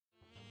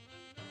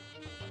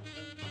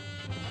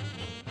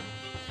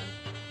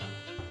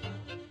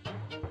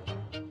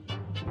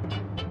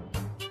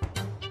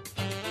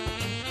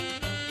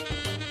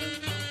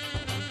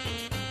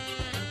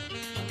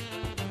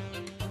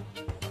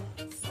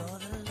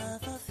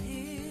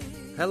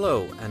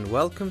Hello and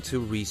welcome to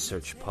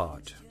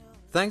ResearchPod.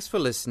 Thanks for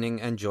listening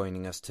and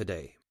joining us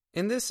today.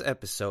 In this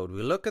episode,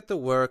 we look at the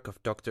work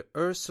of Dr.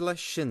 Ursula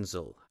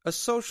Schinzel, a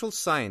social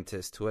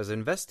scientist who has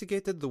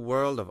investigated the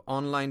world of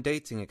online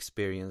dating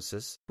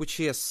experiences, which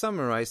she has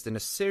summarized in a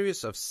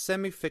series of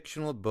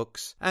semi-fictional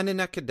books and in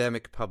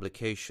academic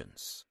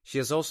publications. She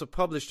has also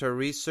published her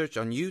research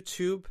on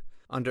YouTube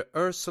under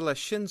Ursula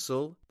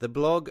Schinzel, the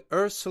blog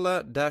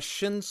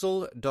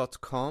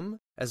ursula-schinzel.com,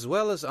 as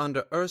well as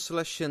under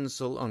Ursula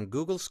Schinzel on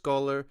Google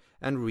Scholar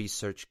and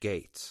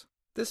ResearchGate.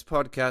 This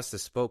podcast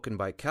is spoken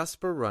by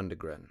Casper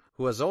Rundegren,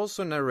 who has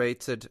also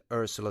narrated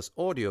Ursula's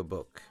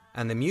audiobook,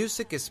 and the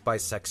music is by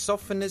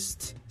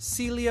saxophonist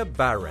Celia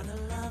Barron.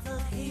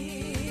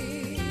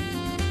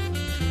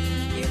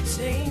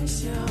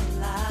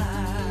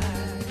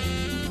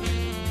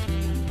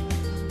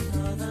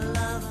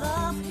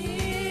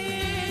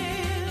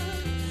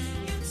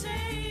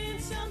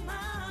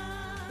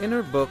 In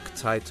her book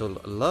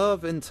titled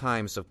Love in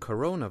Times of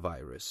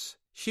Coronavirus,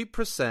 she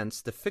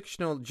presents the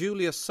fictional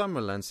Julia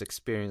Summerland's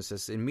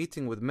experiences in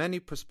meeting with many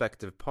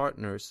prospective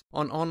partners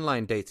on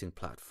online dating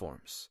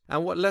platforms,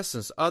 and what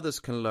lessons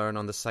others can learn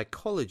on the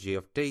psychology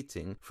of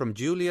dating from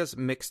Julia's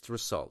mixed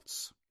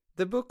results.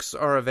 The books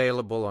are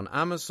available on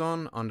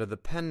Amazon under the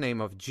pen name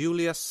of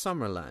Julia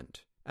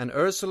Summerland, and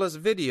Ursula's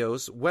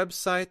videos,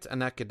 website,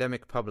 and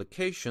academic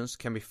publications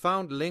can be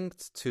found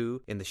linked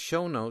to in the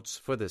show notes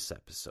for this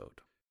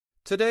episode.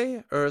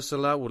 Today,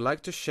 Ursula would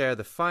like to share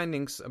the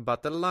findings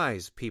about the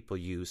lies people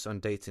use on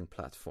dating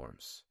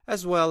platforms,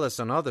 as well as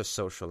on other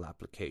social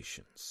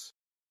applications.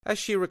 As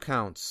she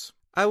recounts,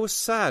 "I was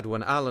sad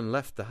when Alan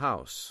left the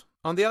house.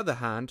 On the other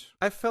hand,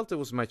 I felt it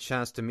was my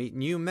chance to meet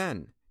new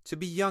men, to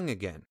be young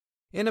again.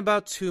 In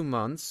about 2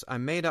 months, I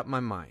made up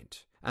my mind,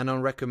 and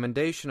on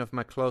recommendation of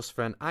my close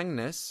friend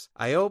Agnes,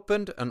 I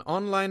opened an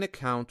online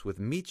account with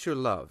Meet Your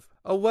Love,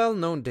 a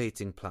well-known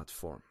dating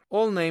platform.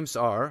 All names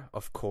are,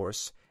 of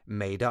course,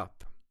 made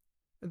up.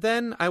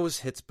 Then I was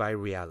hit by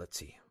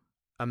reality.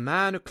 A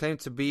man who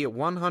claimed to be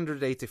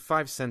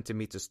 185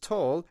 centimeters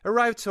tall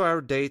arrived to our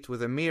date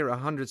with a mere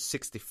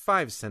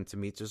 165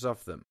 centimeters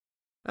of them.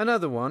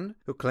 Another one,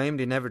 who claimed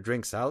he never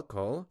drinks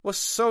alcohol, was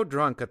so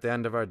drunk at the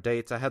end of our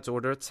date I had to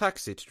order a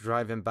taxi to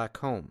drive him back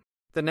home.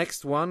 The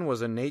next one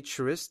was a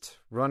naturist,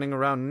 running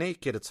around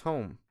naked at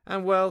home.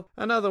 And well,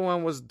 another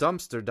one was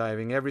dumpster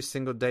diving every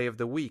single day of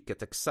the week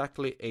at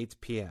exactly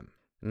 8 p.m.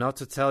 Not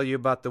to tell you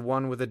about the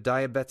one with a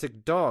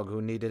diabetic dog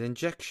who needed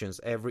injections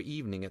every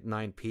evening at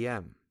 9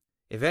 p.m.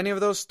 If any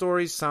of those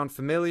stories sound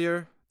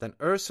familiar, then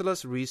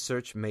Ursula's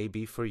research may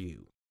be for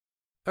you.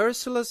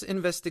 Ursula's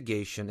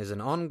investigation is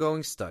an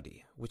ongoing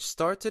study, which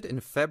started in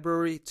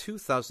February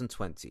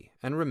 2020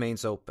 and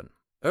remains open.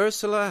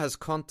 Ursula has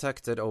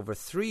contacted over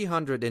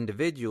 300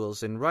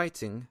 individuals in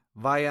writing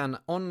via an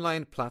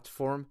online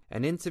platform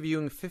and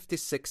interviewing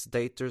 56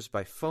 daters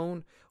by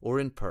phone or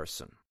in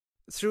person.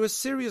 Through a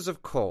series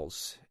of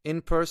calls,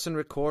 in-person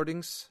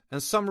recordings,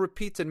 and some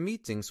repeated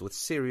meetings with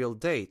serial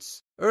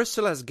dates,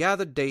 Ursula has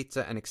gathered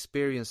data and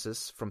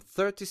experiences from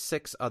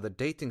 36 other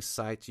dating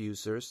site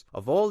users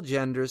of all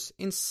genders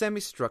in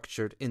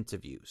semi-structured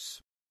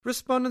interviews.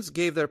 Respondents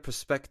gave their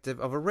perspective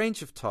of a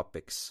range of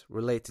topics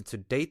related to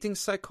dating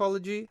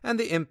psychology and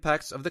the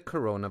impacts of the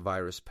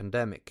coronavirus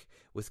pandemic,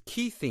 with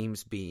key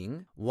themes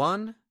being: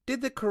 1.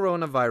 Did the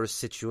coronavirus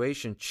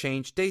situation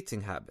change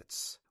dating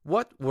habits?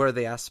 What were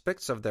the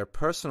aspects of their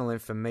personal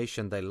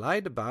information they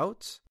lied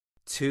about?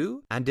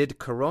 2. And did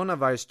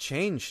coronavirus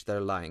change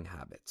their lying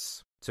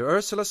habits? To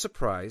Ursula's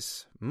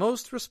surprise,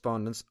 most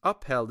respondents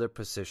upheld their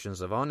positions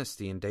of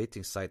honesty in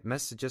dating site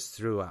messages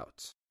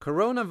throughout.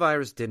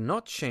 Coronavirus did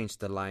not change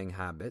the lying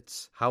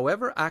habits,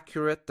 however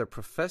accurate their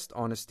professed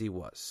honesty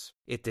was.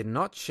 It did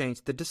not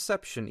change the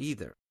deception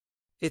either.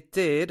 It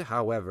did,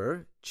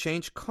 however,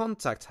 change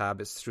contact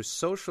habits through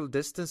social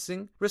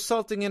distancing,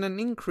 resulting in an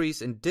increase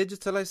in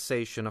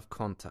digitalization of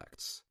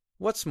contacts.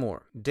 What's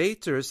more,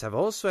 daters have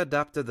also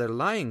adapted their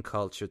lying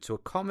culture to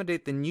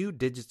accommodate the new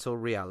digital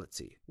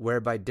reality,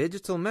 whereby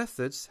digital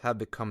methods have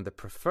become the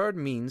preferred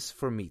means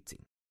for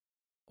meeting.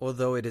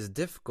 Although it is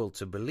difficult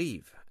to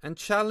believe and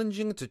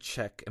challenging to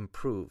check and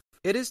prove,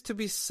 it is to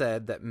be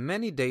said that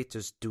many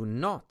daters do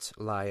not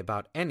lie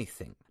about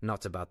anything,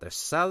 not about their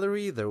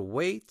salary, their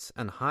weight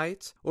and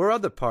height, or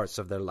other parts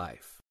of their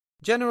life.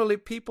 Generally,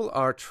 people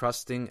are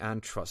trusting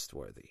and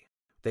trustworthy.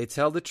 They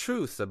tell the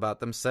truth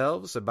about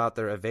themselves, about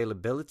their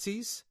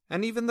availabilities,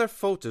 and even their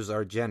photos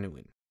are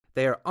genuine.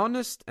 They are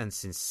honest and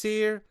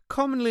sincere,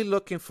 commonly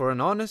looking for an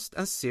honest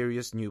and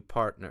serious new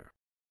partner.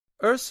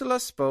 Ursula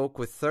spoke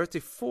with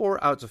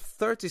 34 out of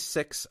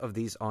 36 of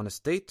these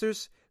honest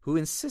daters who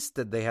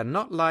insisted they had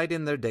not lied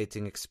in their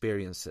dating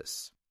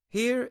experiences.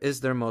 Here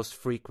is their most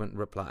frequent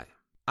reply.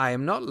 I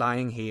am not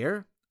lying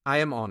here. I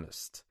am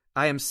honest.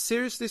 I am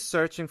seriously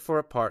searching for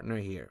a partner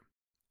here.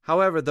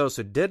 However, those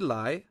who did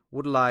lie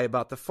would lie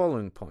about the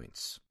following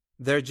points.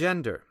 Their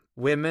gender,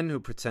 women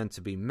who pretend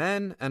to be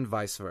men and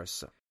vice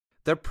versa.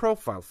 Their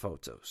profile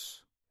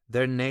photos.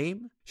 Their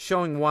name,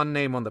 showing one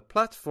name on the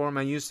platform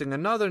and using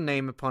another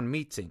name upon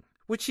meeting,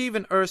 which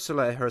even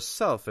Ursula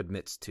herself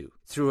admits to,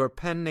 through her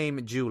pen name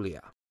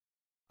Julia.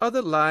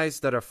 Other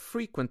lies that are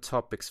frequent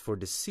topics for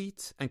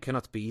deceit and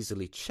cannot be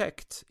easily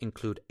checked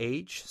include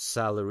age,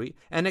 salary,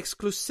 and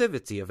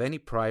exclusivity of any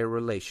prior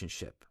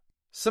relationship.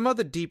 Some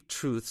other deep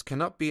truths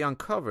cannot be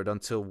uncovered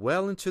until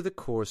well into the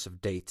course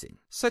of dating,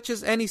 such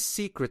as any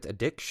secret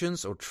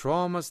addictions or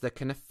traumas that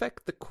can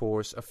affect the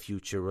course of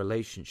future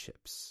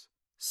relationships.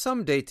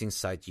 Some dating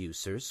site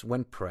users,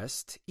 when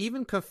pressed,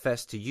 even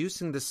confess to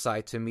using the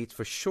site to meet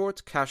for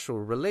short casual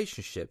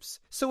relationships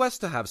so as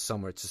to have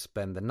somewhere to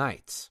spend the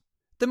night.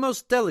 The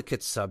most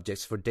delicate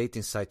subjects for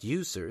dating site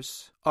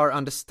users are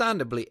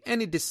understandably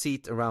any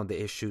deceit around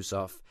the issues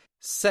of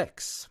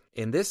sex,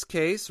 in this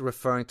case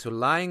referring to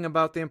lying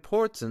about the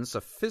importance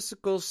of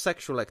physical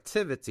sexual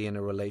activity in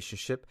a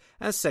relationship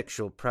and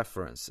sexual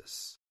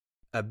preferences.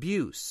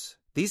 Abuse.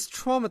 These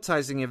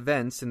traumatizing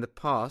events in the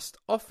past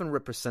often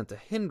represent a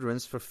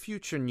hindrance for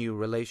future new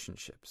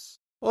relationships.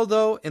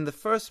 Although, in the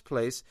first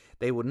place,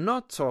 they would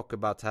not talk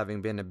about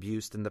having been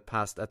abused in the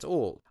past at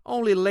all,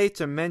 only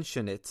later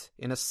mention it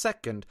in a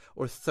second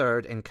or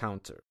third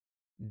encounter.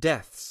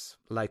 Deaths,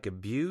 like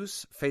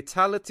abuse,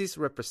 fatalities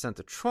represent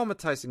a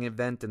traumatizing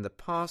event in the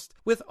past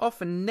with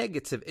often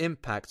negative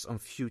impacts on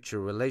future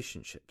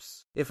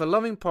relationships. If a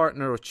loving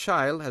partner or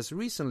child has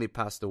recently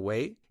passed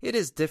away, it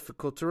is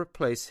difficult to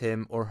replace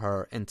him or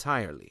her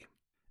entirely.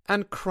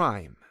 And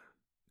crime.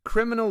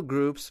 Criminal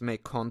groups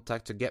make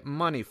contact to get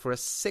money for a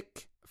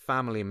sick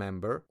family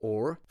member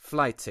or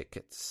flight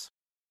tickets.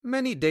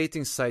 Many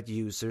dating site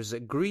users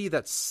agree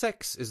that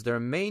sex is their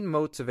main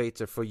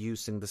motivator for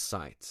using the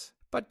site,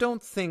 but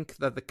don't think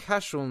that the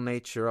casual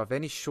nature of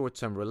any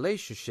short-term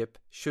relationship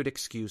should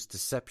excuse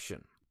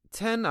deception.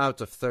 10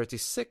 out of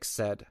 36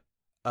 said,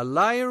 "A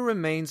liar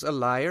remains a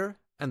liar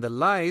and the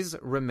lies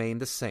remain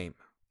the same."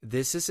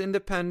 This is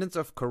independent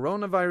of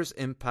coronavirus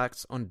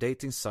impacts on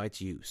dating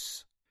site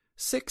use.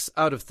 6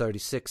 out of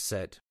 36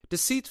 said,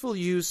 "Deceitful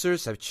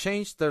users have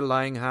changed their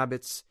lying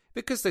habits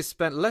because they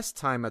spent less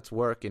time at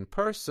work in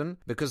person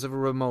because of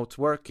remote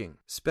working,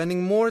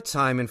 spending more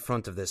time in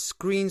front of their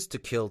screens to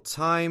kill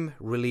time,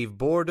 relieve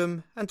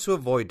boredom, and to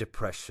avoid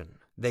depression.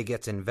 They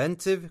get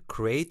inventive,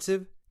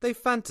 creative, they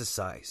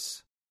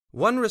fantasize."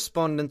 One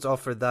respondent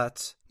offered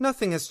that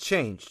nothing has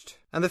changed,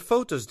 and the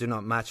photos do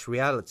not match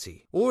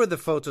reality, or the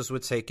photos were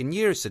taken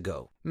years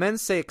ago. Men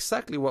say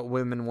exactly what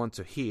women want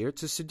to hear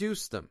to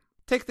seduce them.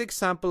 Take the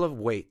example of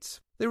weight.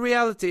 The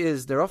reality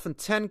is they're often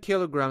 10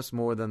 kilograms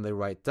more than they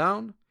write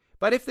down,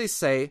 but if they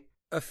say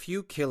a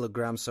few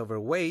kilograms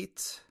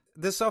overweight,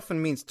 this often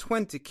means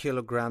 20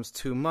 kilograms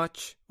too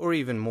much or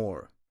even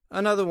more.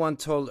 Another one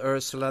told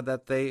Ursula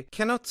that they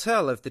cannot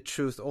tell if the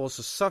truth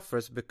also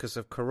suffers because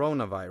of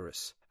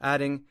coronavirus,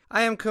 adding,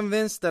 "I am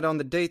convinced that on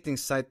the dating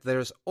site there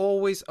is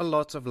always a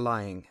lot of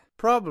lying.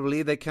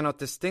 Probably they cannot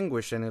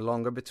distinguish any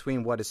longer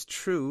between what is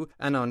true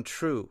and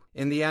untrue.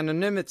 In the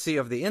anonymity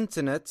of the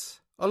internet,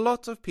 a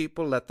lot of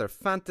people let their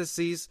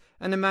fantasies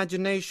and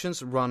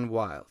imaginations run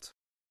wild."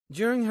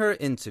 During her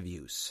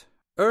interviews,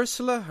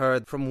 Ursula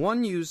heard from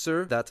one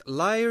user that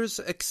liars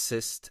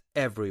exist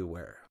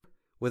everywhere,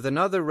 with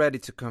another ready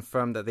to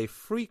confirm that they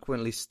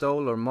frequently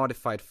stole or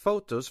modified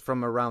photos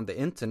from around the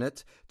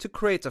internet to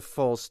create a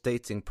false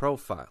dating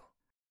profile.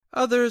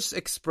 Others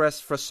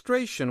expressed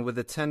frustration with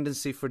the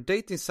tendency for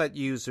dating site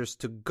users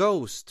to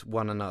ghost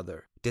one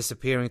another,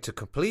 disappearing to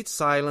complete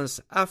silence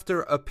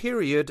after a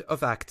period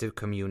of active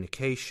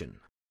communication.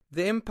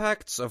 The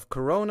impacts of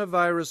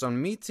coronavirus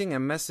on meeting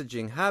and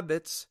messaging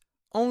habits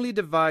only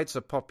divides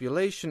a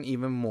population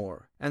even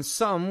more, and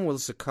some will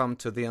succumb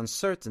to the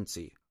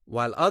uncertainty,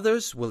 while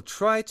others will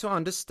try to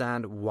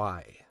understand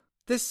why.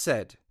 This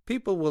said,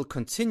 people will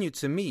continue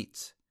to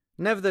meet,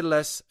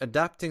 nevertheless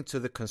adapting to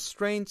the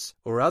constraints,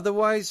 or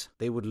otherwise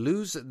they would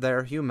lose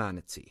their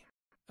humanity.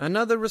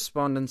 Another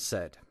respondent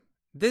said,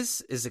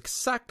 "This is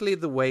exactly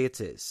the way it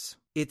is.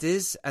 It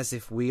is as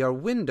if we are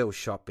window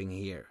shopping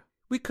here.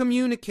 We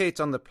communicate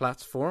on the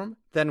platform,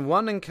 then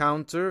one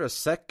encounter, a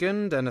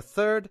second and a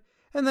third,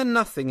 and then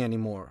nothing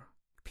anymore.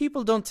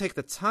 People don't take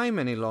the time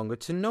any longer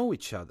to know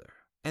each other.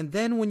 And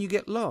then when you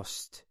get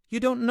lost, you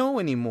don't know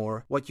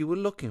anymore what you were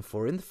looking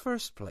for in the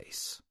first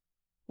place."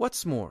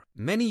 What's more,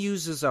 many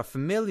users are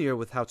familiar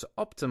with how to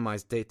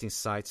optimize dating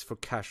sites for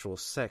casual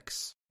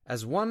sex.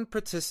 As one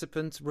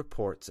participant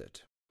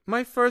reported,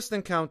 "My first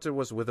encounter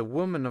was with a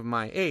woman of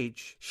my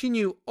age. She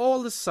knew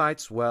all the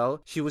sites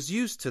well, she was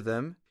used to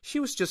them, she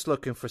was just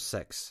looking for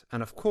sex,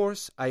 and of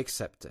course I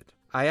accepted.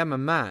 I am a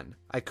man,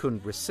 I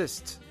couldn't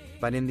resist,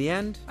 but in the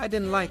end I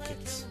didn't like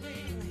it."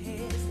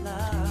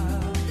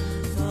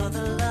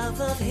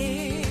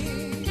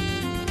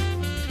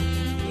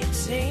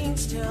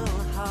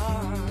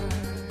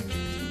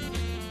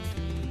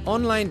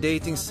 Online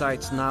dating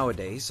sites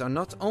nowadays are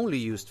not only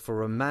used for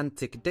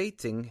romantic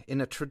dating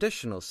in a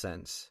traditional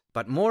sense,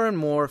 but more and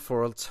more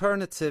for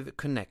alternative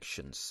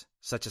connections,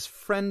 such as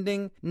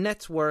friending,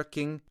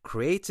 networking,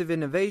 creative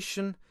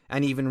innovation,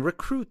 and even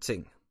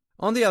recruiting.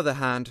 On the other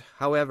hand,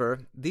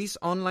 however, these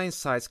online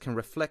sites can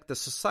reflect the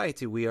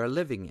society we are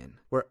living in,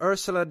 where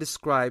Ursula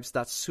describes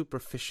that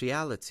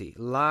superficiality,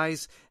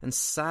 lies, and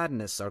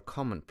sadness are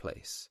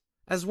commonplace.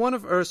 As one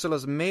of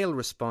Ursula's male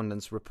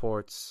respondents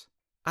reports,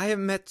 "I have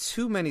met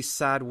too many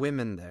sad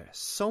women there,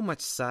 so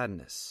much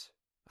sadness.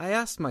 I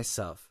asked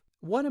myself,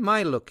 what am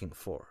I looking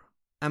for?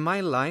 Am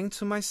I lying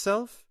to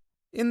myself?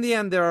 In the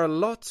end, there are a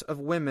lot of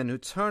women who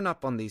turn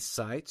up on these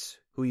sites,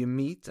 who you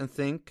meet and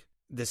think,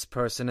 this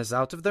person is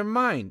out of their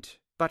mind.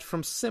 But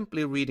from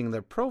simply reading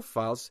their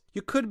profiles,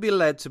 you could be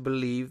led to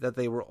believe that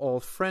they were all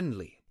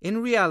friendly.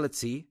 In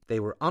reality, they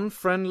were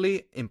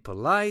unfriendly,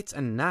 impolite,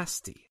 and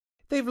nasty.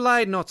 They've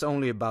lied not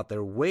only about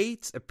their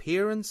weight,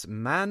 appearance,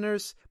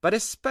 manners, but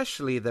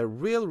especially their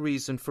real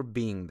reason for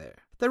being there.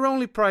 Their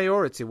only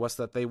priority was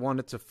that they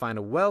wanted to find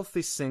a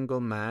wealthy single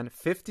man,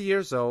 50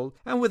 years old,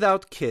 and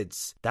without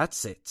kids.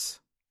 That's it."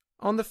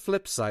 On the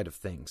flip side of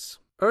things,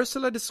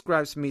 Ursula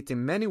describes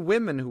meeting many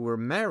women who were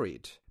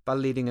married, but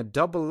leading a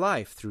double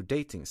life through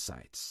dating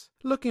sites,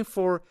 looking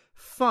for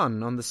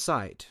fun on the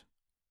side.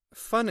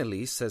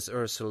 "Funnily," says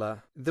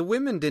Ursula, "the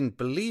women didn't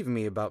believe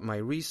me about my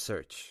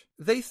research.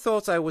 They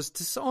thought I was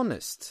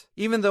dishonest,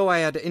 even though I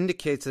had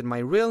indicated my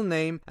real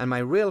name and my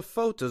real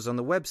photos on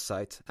the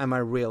website and my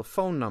real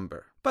phone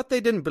number. But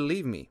they didn't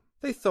believe me.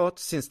 They thought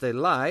since they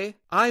lie,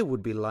 I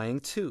would be lying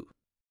too."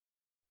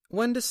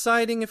 When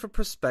deciding if a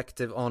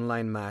prospective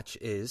online match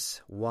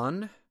is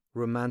 1.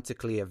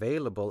 romantically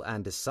available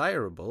and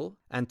desirable,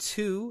 and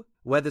 2.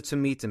 whether to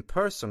meet in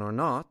person or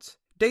not,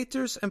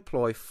 daters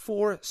employ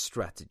 4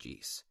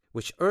 strategies,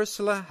 which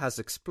Ursula has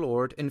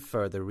explored in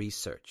further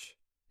research.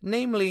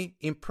 Namely,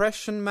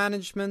 impression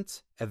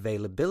management,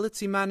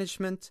 availability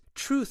management,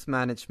 truth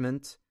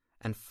management,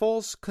 and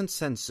false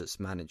consensus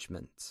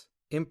management.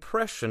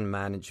 Impression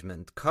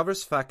management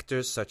covers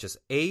factors such as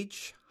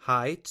age,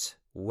 height,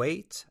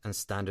 weight, and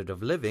standard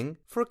of living,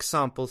 for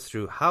example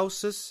through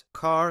houses,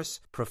 cars,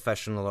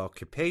 professional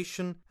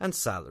occupation, and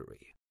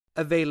salary.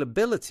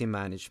 Availability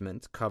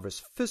management covers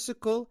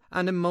physical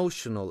and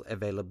emotional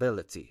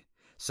availability,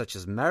 such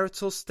as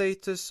marital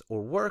status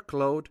or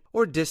workload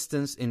or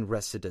distance in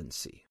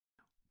residency.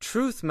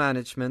 Truth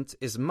management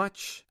is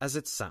much as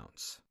it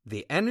sounds,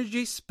 the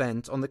energy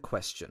spent on the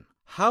question,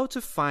 how to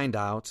find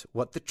out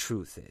what the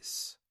truth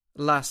is.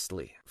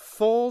 Lastly,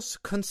 false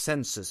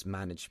consensus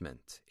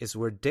management is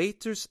where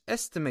daters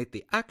estimate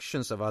the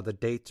actions of other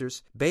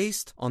daters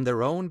based on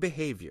their own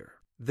behavior.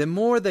 The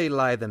more they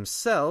lie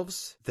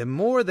themselves, the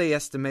more they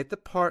estimate the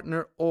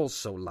partner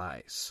also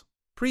lies.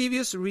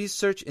 Previous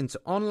research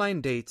into online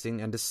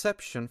dating and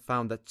deception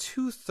found that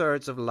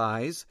 2/3 of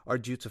lies are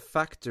due to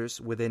factors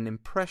within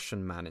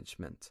impression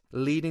management,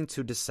 leading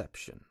to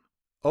deception.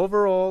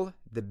 Overall,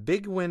 the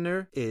big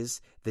winner is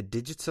the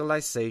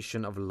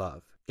digitalization of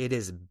love. It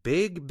is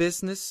big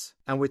business,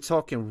 and we're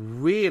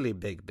talking really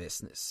big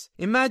business.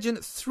 Imagine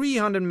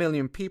 300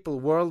 million people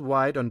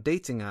worldwide on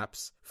dating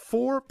apps,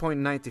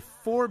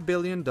 $4.94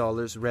 billion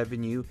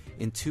revenue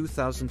in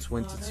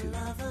 2022.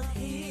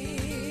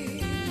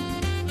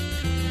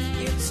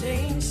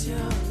 Change your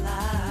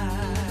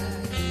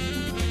life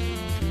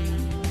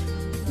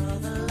for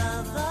the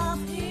love of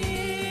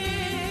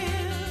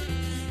Him.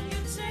 You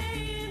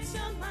change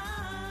your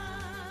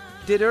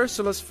mind. Did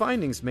Ursula's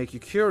findings make you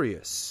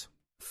curious?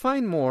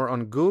 Find more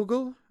on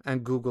Google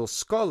and Google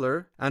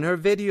Scholar and her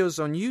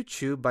videos on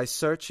YouTube by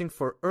searching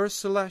for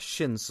Ursula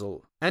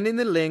Schinzel and in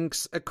the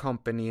links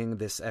accompanying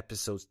this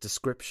episode's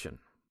description.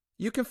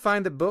 You can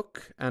find the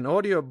book and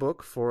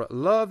audiobook for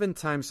Love in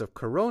Times of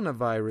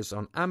Coronavirus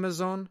on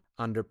Amazon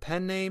under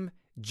pen name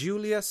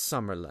Julia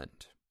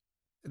Summerland.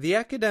 The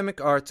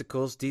academic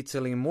articles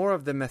detailing more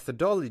of the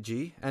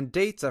methodology and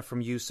data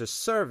from user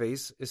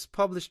surveys is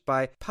published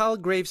by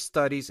Palgrave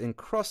Studies in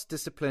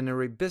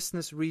Cross-Disciplinary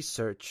Business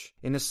Research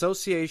in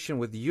association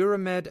with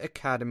Euromed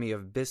Academy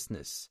of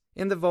Business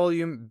in the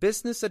volume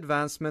Business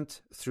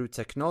Advancement Through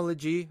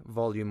Technology,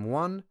 Volume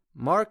 1,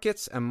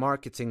 Markets and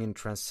Marketing in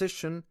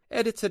Transition,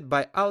 edited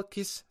by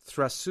Alkis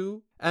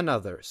Thrasou and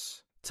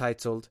others,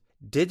 titled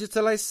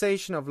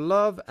Digitalization of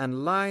Love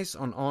and Lies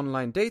on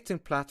Online Dating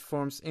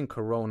Platforms in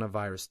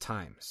Coronavirus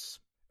Times.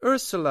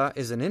 Ursula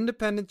is an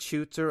independent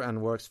tutor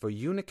and works for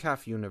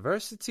UNICAF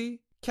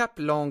University, Cap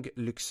Langue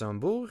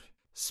Luxembourg,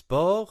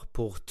 Sport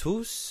pour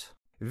tous,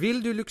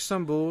 Ville du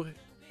Luxembourg,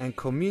 and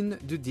Commune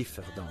du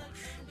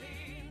Differdange.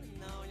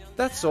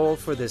 That's all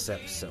for this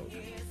episode.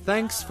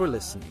 Thanks for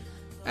listening.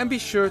 And be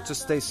sure to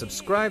stay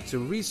subscribed to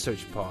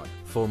ResearchPod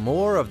for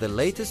more of the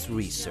latest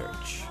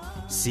research.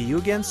 See you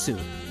again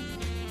soon.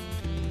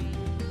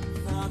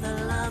 For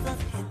the love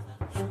of